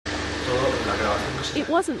It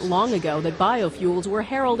wasn't long ago that biofuels were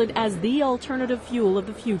heralded as the alternative fuel of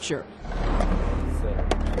the future.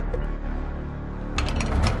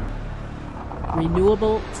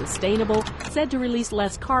 Renewable, sustainable, said to release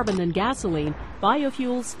less carbon than gasoline,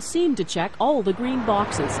 biofuels seem to check all the green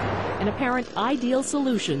boxes, an apparent ideal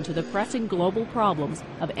solution to the pressing global problems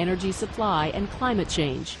of energy supply and climate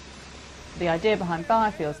change. The idea behind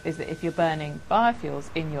biofuels is that if you're burning biofuels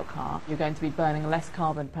in your car, you're going to be burning less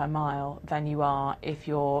carbon per mile than you are if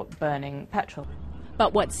you're burning petrol.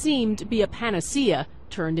 But what seemed to be a panacea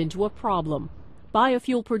turned into a problem.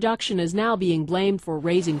 Biofuel production is now being blamed for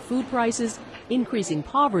raising food prices, increasing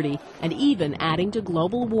poverty, and even adding to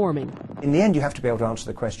global warming. In the end, you have to be able to answer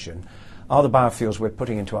the question, are the biofuels we're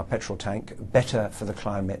putting into our petrol tank better for the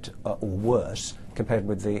climate or worse compared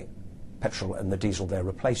with the petrol and the diesel they're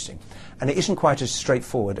replacing? And it isn't quite as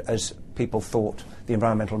straightforward as people thought, the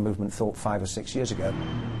environmental movement thought 5 or 6 years ago.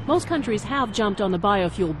 Most countries have jumped on the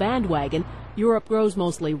biofuel bandwagon. Europe grows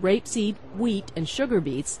mostly rapeseed, wheat, and sugar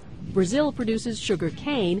beets. Brazil produces sugar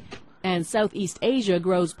cane, and Southeast Asia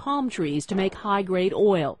grows palm trees to make high-grade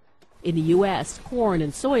oil. In the U.S., corn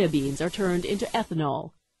and soybeans are turned into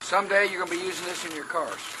ethanol. Someday you're going to be using this in your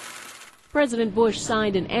cars. President Bush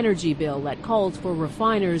signed an energy bill that calls for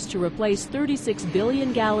refiners to replace 36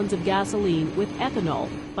 billion gallons of gasoline with ethanol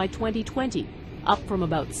by 2020, up from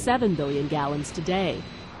about 7 billion gallons today.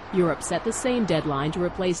 Europe set the same deadline to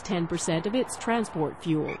replace 10% of its transport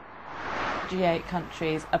fuel. G8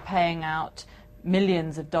 countries are paying out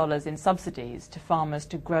millions of dollars in subsidies to farmers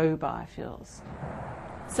to grow biofuels.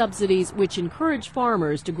 Subsidies which encourage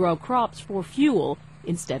farmers to grow crops for fuel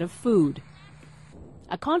instead of food.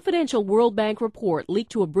 A confidential World Bank report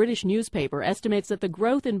leaked to a British newspaper estimates that the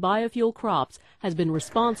growth in biofuel crops has been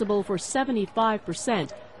responsible for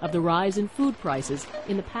 75% of the rise in food prices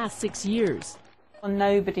in the past 6 years.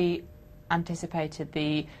 Nobody anticipated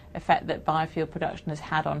the effect that biofuel production has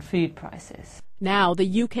had on food prices. Now,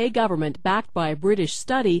 the UK government, backed by a British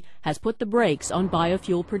study, has put the brakes on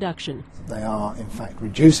biofuel production. They are, in fact,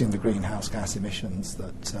 reducing the greenhouse gas emissions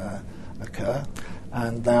that occur,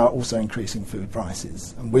 and they are also increasing food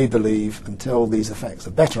prices. And we believe, until these effects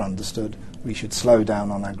are better understood, we should slow down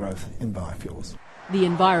on our growth in biofuels. The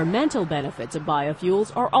environmental benefits of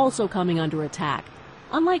biofuels are also coming under attack.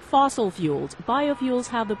 Unlike fossil fuels, biofuels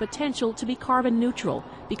have the potential to be carbon neutral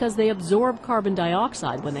because they absorb carbon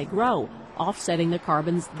dioxide when they grow, offsetting the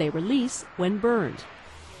carbons they release when burned.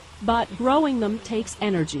 But growing them takes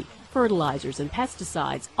energy, fertilizers and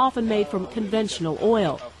pesticides, often made from conventional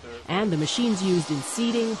oil. And the machines used in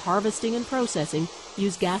seeding, harvesting and processing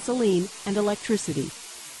use gasoline and electricity.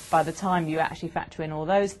 By the time you actually factor in all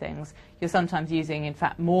those things, you're sometimes using, in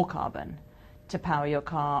fact, more carbon to power your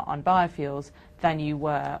car on biofuels than you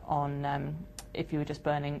were on if you were just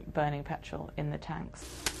burning petrol in the tanks.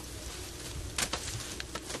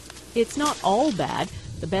 It's not all bad.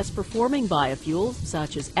 The best performing biofuels,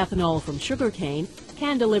 such as ethanol from sugarcane,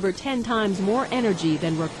 can deliver 10 times more energy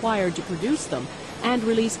than required to produce them and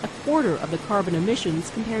release a quarter of the carbon emissions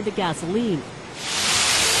compared to gasoline.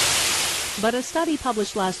 But a study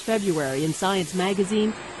published last February in Science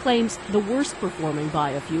magazine claims the worst performing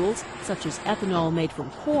biofuels, such as ethanol made from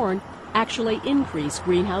corn, actually increase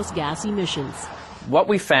greenhouse gas emissions. What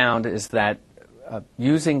we found is that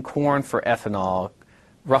using corn for ethanol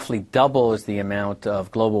roughly doubles the amount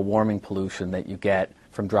of global warming pollution that you get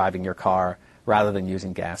from driving your car rather than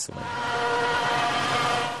using gasoline.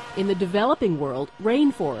 In the developing world,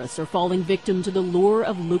 rainforests are falling victim to the lure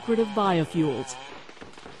of lucrative biofuels.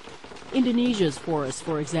 Indonesia's forests,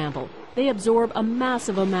 for example, they absorb a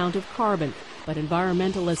massive amount of carbon, but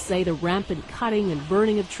environmentalists say the rampant cutting and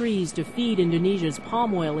burning of trees to feed Indonesia's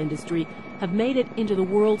palm oil industry have made it into the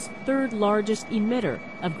world's third largest emitter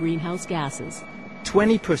of greenhouse gases.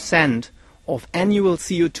 20% of annual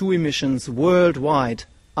CO2 emissions worldwide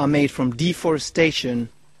are made from deforestation.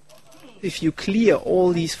 If you clear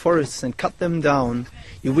all these forests and cut them down,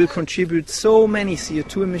 you will contribute so many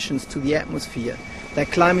CO2 emissions to the atmosphere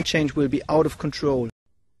that climate change will be out of control.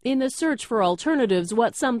 In the search for alternatives,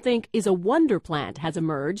 what some think is a wonder plant has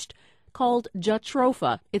emerged. Called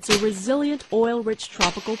jatropha, it's a resilient oil-rich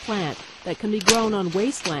tropical plant that can be grown on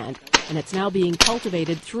wasteland, and it's now being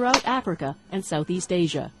cultivated throughout Africa and Southeast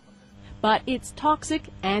Asia. But it's toxic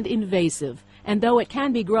and invasive, and though it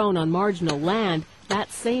can be grown on marginal land,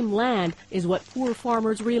 that same land is what poor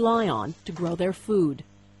farmers rely on to grow their food.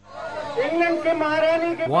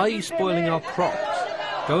 Why are you spoiling our crops?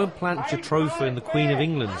 Go and plant jatropha in the Queen of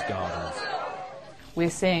England's gardens. We're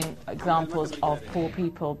seeing examples of poor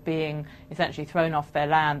people being essentially thrown off their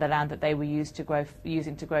land, the land that they were using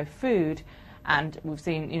to grow food, And we've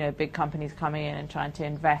seen, big companies coming in and trying to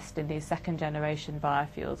invest in these second-generation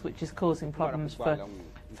biofuels, which is causing problems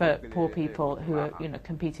for poor people who are,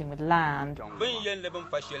 competing with land.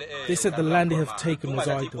 They said the land they have taken was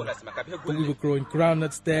idle, but we were growing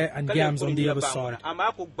groundnuts there and yams on the other side.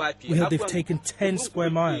 We heard they've taken 10 square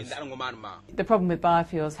miles. The problem with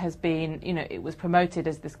biofuels has been, it was promoted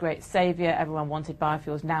as this great saviour. Everyone wanted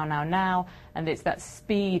biofuels now, and it's that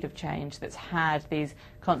speed of change that's had these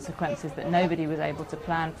consequences that nobody was able to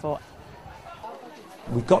plan for.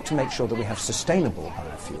 We've got to make sure that we have sustainable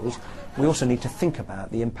biofuels. We also need to think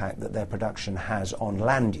about the impact that their production has on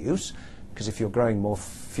land use, because if you're growing more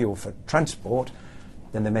fuel for transport,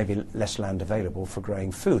 then there may be less land available for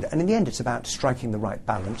growing food. And in the end, it's about striking the right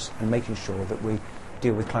balance and making sure that we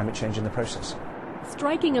deal with climate change in the process.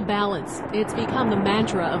 Striking a balance, it's become the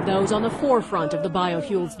mantra of those on the forefront of the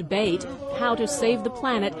biofuels debate, how to save the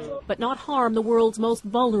planet but not harm the world's most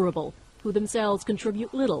vulnerable, who themselves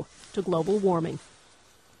contribute little to global warming.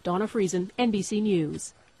 Donna Friesen, NBC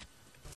News.